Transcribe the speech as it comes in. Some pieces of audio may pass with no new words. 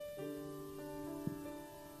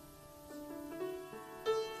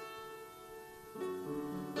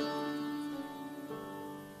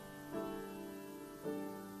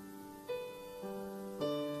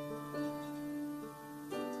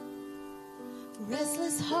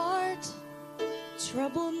Restless heart,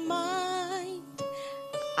 troubled mind,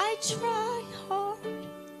 I try hard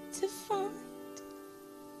to find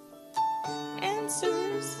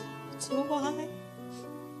answers to why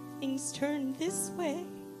things turn this way.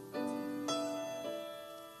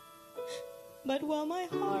 But while my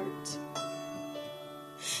heart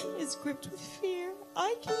is gripped with fear,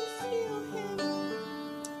 I can feel him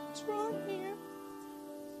draw near.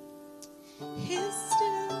 His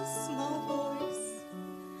still small voice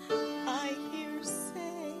I hear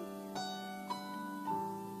say,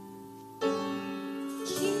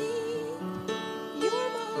 keep your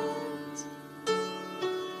mind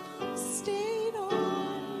stayed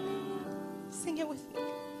on me. Sing it with me.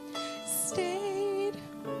 Stayed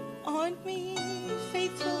on me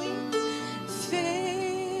faithfully,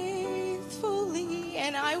 faithfully,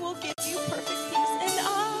 and I will give you perfect peace, and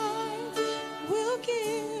I will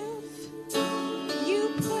give you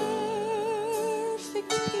perfect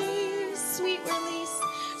peace, sweet release,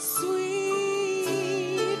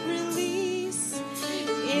 sweet release,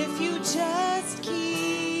 if you just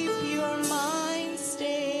keep your mind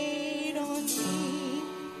stayed on me.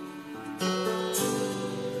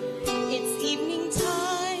 It's evening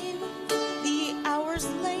time, the hour's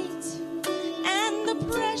late, and the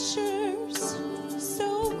pressure's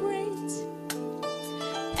so great.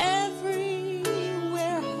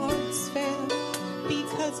 Everywhere hearts fail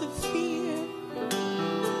because of fear.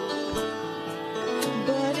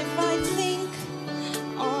 But if I think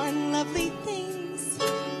on lovely things,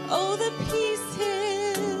 oh, the peace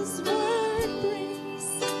his word brings,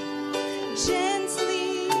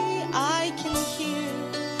 gently I can hear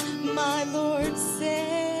my Lord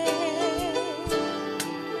say,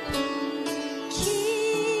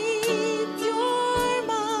 keep your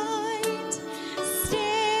mind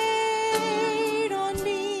stayed on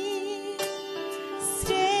me,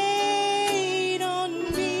 stayed on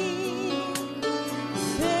me,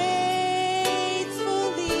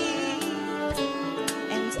 faithfully,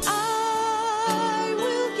 and I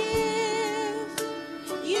will give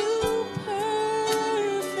you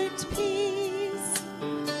perfect peace,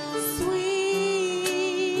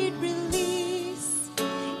 sweet release,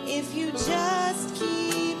 if you just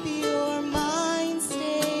keep your mind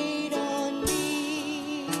stayed on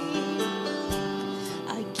me.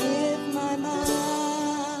 I give my mind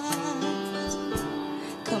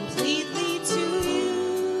completely to you,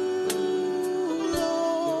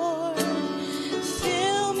 Lord.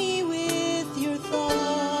 Fill me with your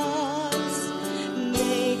thoughts,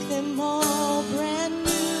 make them all brand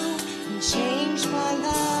new, and change my life.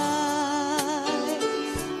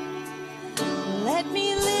 Let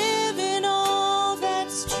me live in all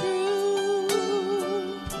that's true.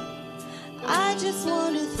 I just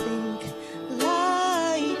want to think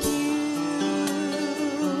like you.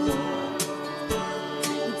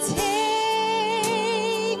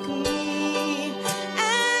 Take me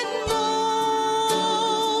and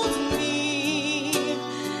mold me.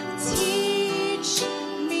 Teach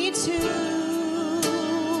me to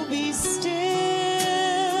be still.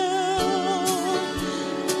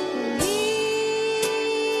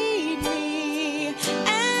 Lead me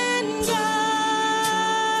and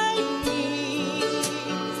guide me.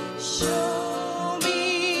 Show me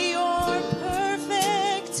your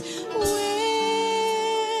perfect will.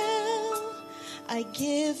 I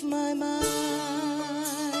give my mind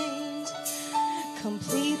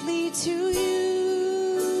completely to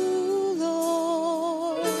you,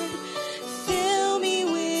 Lord. Fill me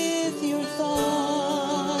with your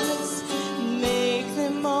thoughts, make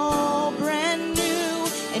them all brand new,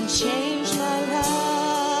 and change my life.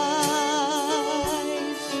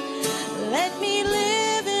 Let me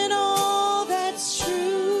live in all that's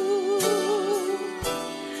true.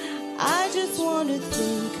 I just want to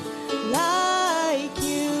think like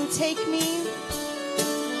you. Take me.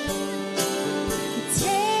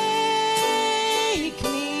 Take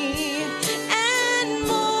me and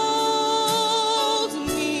mold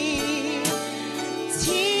me.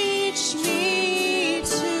 Teach me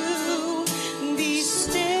to be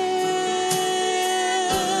still.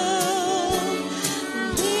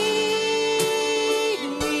 Lead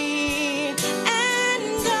me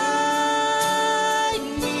and guide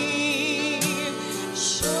me.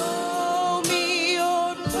 Show me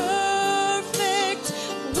your perfect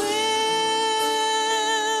will.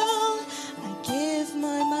 I give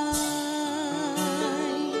my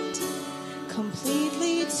mind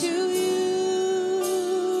completely to you,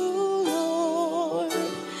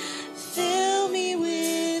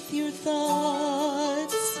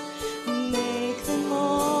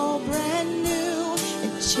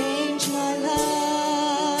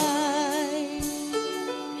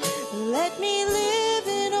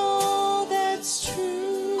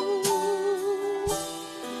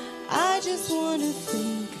 just wanna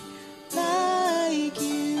thank